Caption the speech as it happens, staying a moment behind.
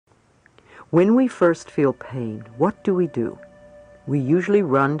When we first feel pain, what do? We usually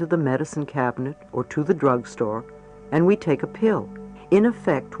run to the medicine cabinet or to the drugstore, and we take a pill. In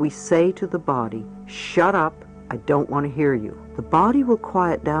effect, we say to the body, "Shut up, I don't want to hear you." The body will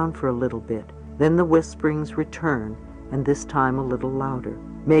quiet down for a little bit. Then the whisperings return, and this time a little louder.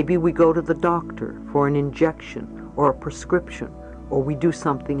 Maybe we go to the doctor for an injection or a prescription, or we do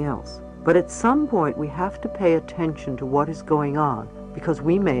something else. But at some point we have to pay attention to what is going on, because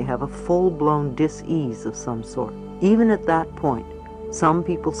we may have a full-blown dis-ease of some sort. Even at that point, some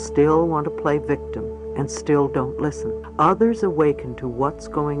people still want to play victim and still don't listen. Others awaken to what's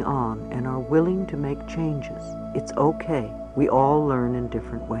going on and are willing to make changes. It's okay. We all learn in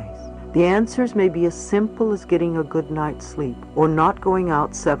different ways. The answers may be as simple as getting a good night's sleep, or not going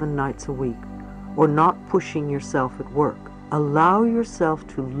out 7 nights a week, or not pushing yourself at work. Allow yourself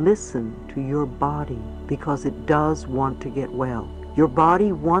to listen to your body, because it does want to get well. Your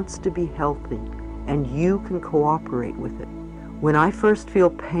body wants to be healthy, and you can cooperate with it. When I first feel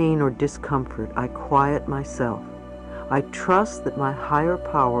pain or discomfort, I quiet myself. I trust that my higher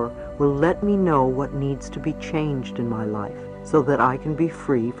power will let me know what needs to be changed in my life, so that I can be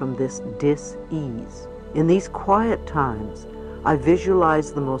free from this dis-ease. In these quiet times, I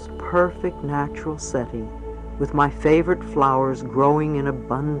visualize the most perfect natural setting, with my favorite flowers growing in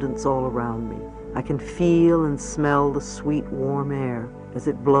abundance all around me. I can feel and smell the sweet warm air as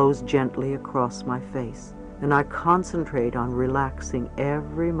it blows gently across my face, and I concentrate on relaxing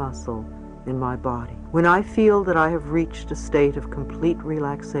every muscle in my body. When I feel that I have reached a state of complete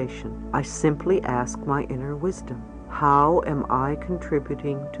relaxation, I simply ask my inner wisdom, how am I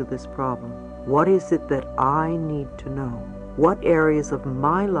contributing to this problem? What is it that I need to know? What areas of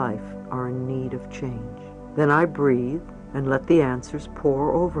my life are in need of change? Then I breathe and let the answers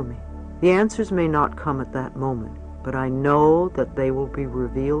pour over me. The answers may not come at that moment, but I know that they will be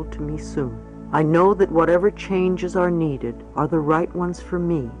revealed to me soon. I know that whatever changes are needed are the right ones for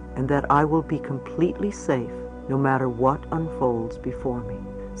me, and that I will be completely safe no matter what unfolds before me.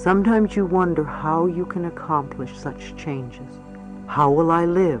 Sometimes you wonder how you can accomplish such changes. How will I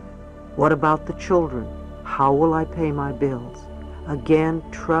live? What about the children? How will I pay my bills? Again,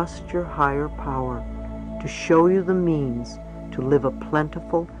 trust your higher power to show you the means to live a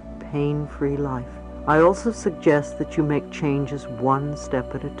plentiful, pain-free life. I also suggest that you make changes one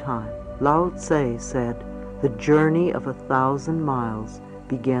step at a time. Louise said, "The journey of 1,000 miles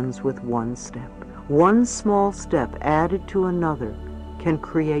begins with one step." One small step added to another can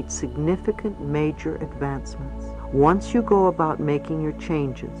create significant major advancements. Once you go about making your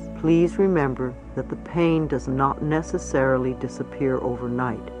changes, please remember that the pain does not necessarily disappear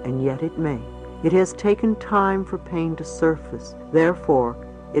overnight, and yet it may. It has taken time for pain to surface. Therefore,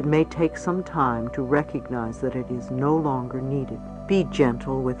 it may take some time to recognize that it is no longer needed. Be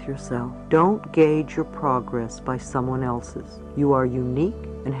gentle with yourself. Don't gauge your progress by someone else's. You are unique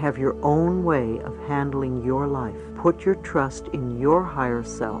and have your own way of handling your life. Put your trust in your higher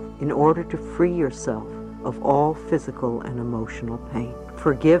self in order to free yourself of all physical and emotional pain.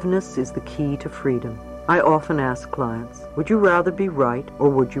 Forgiveness is the key to freedom. I often ask clients, would you rather be right or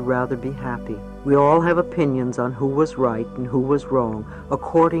would you rather be happy? We all have opinions on who was right and who was wrong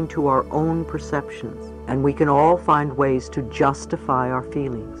according to our own perceptions, and we can all find ways to justify our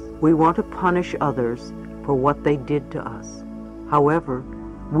feelings. We want to punish others for what they did to us. However,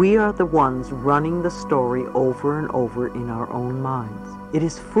 we are the ones running the story over and over in our own minds. It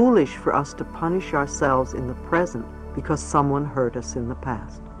is foolish for us to punish ourselves in the present because someone hurt us in the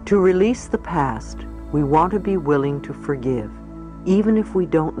past. To release the past, we want to be willing to forgive, even if we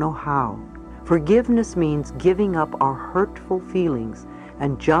don't know how. Forgiveness means giving up our hurtful feelings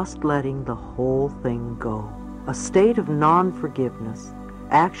and just letting the whole thing go. A state of non-forgiveness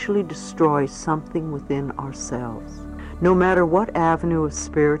actually destroys something within ourselves. No matter what avenue of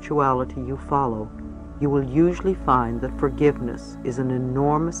spirituality you follow, you will usually find that forgiveness is an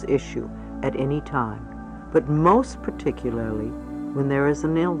enormous issue at any time, but most particularly when there is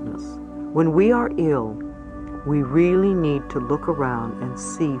an illness. When we are ill, we really need to look around and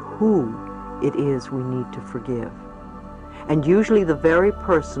see who it is we need to forgive. And usually the very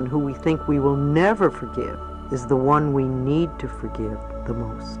person who we think we will never forgive is the one we need to forgive the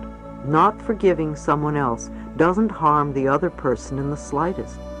most. Not forgiving someone else doesn't harm the other person in the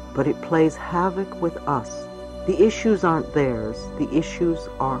slightest, but it plays havoc with us. The issues aren't theirs, the issues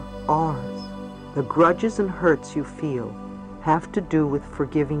are ours. The grudges and hurts you feel have to do with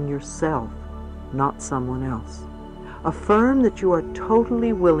forgiving yourself, not someone else. Affirm that you are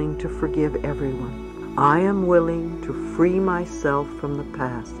totally willing to forgive everyone. I am willing to free myself from the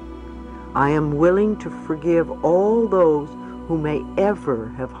past. I am willing to forgive all those who may ever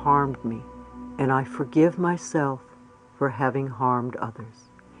have harmed me. and I forgive myself for having harmed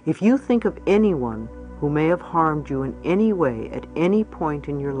others. If you think of anyone who may have harmed you in any way at any point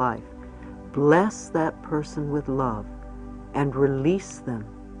in your life, bless that person with love and release them,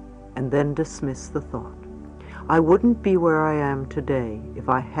 and then dismiss the thought. I wouldn't be where I am today if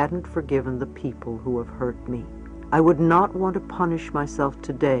I hadn't forgiven the people who have hurt me. I would not want to punish myself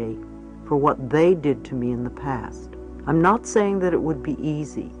today for what they did to me in the past. I'm not saying that it would be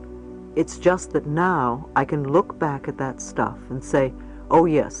easy. It's just that now I can look back at that stuff and say, oh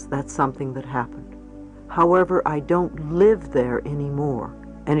yes, that's something that happened. However, I don't live there anymore,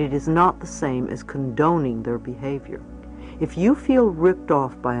 and it is not the same as condoning their behavior. If you feel ripped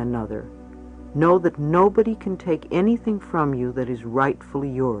off by another, know that nobody can take anything from you that is rightfully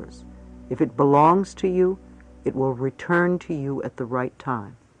yours. If it belongs to you, it will return to you at the right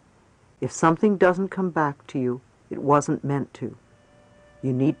time. If something doesn't come back to you, it wasn't meant to.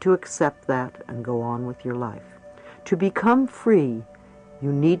 You need to accept that and go on with your life. To become free,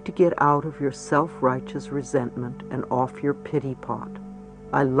 you need to get out of your self-righteous resentment and off your pity pot.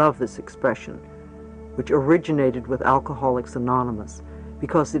 I love this expression, which originated with Alcoholics Anonymous,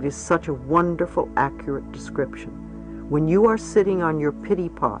 because it is such a wonderful, accurate description. When you are sitting on your pity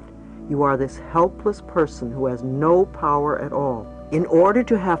pot, you are this helpless person who has no power at all. In order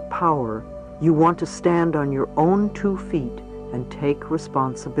to have power, you want to stand on your own 2 feet and take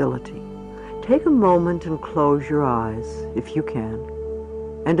responsibility. Take a moment and close your eyes, if you can,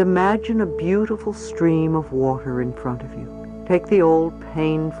 and imagine a beautiful stream of water in front of you. Take the old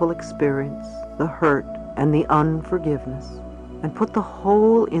painful experience, the hurt, and the unforgiveness, and put the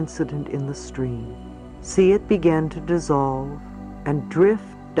whole incident in the stream. See it begin to dissolve and drift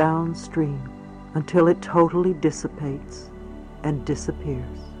downstream until it totally dissipates and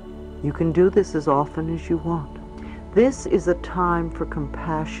disappears. You can do this as often as you want. This is a time for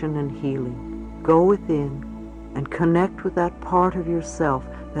compassion and healing. Go within and connect with that part of yourself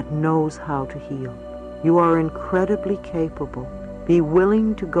that knows how to heal. You are incredibly capable. Be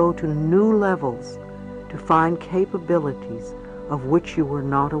willing to go to new levels to find capabilities of which you were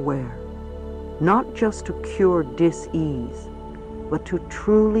not aware. Not just to cure dis-ease, but to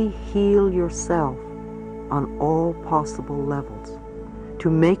truly heal yourself on all possible levels. To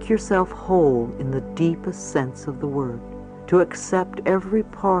make yourself whole in the deepest sense of the word. To accept every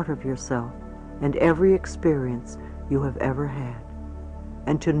part of yourself and every experience you have ever had.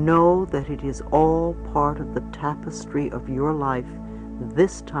 And to know that it is all part of the tapestry of your life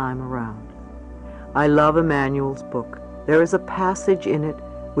this time around. I love Emmanuel's book. There is a passage in it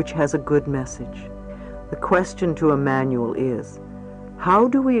which has a good message. The question to Emmanuel is, how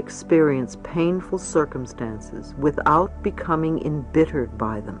do we experience painful circumstances without becoming embittered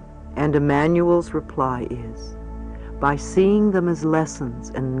by them? And Emmanuel's reply is, by seeing them as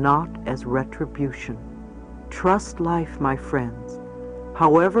lessons and not as retribution. Trust life, my friends.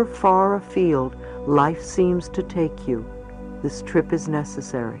 However far afield life seems to take you, this trip is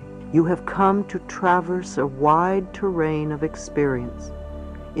necessary. You have come to traverse a wide terrain of experience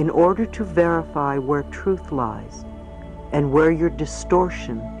in order to verify where truth lies and where your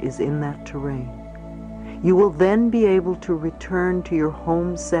distortion is in that terrain. You will then be able to return to your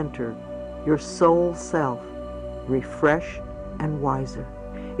home center, your soul self, refreshed and wiser.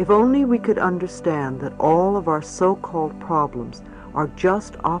 If only we could understand that all of our so-called problems are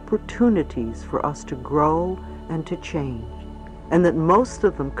just opportunities for us to grow and to change, and that most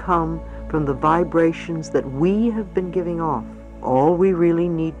of them come from the vibrations that we have been giving off. All we really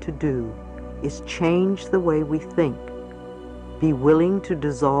need to do is change the way we think, be willing to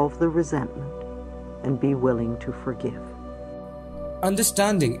dissolve the resentment, and be willing to forgive.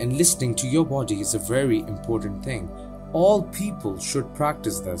 Understanding and listening to your body is a very important thing. All people should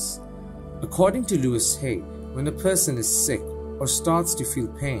practice this. According to Louise Hay, when a person is sick or starts to feel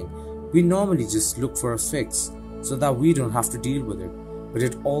pain, we normally just look for a fix so that we don't have to deal with it, but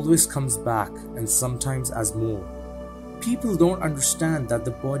it always comes back, and sometimes as more. People don't understand that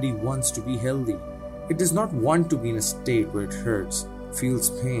the body wants to be healthy. It does not want to be in a state where it hurts, feels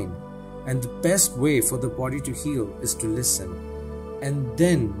pain, and the best way for the body to heal is to listen and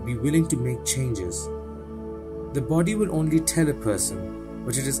then be willing to make changes. The body will only tell a person,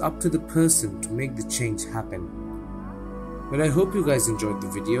 but it is up to the person to make the change happen. Well, I hope you guys enjoyed the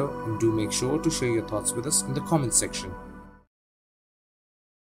video, and do make sure to share your thoughts with us in the comment section.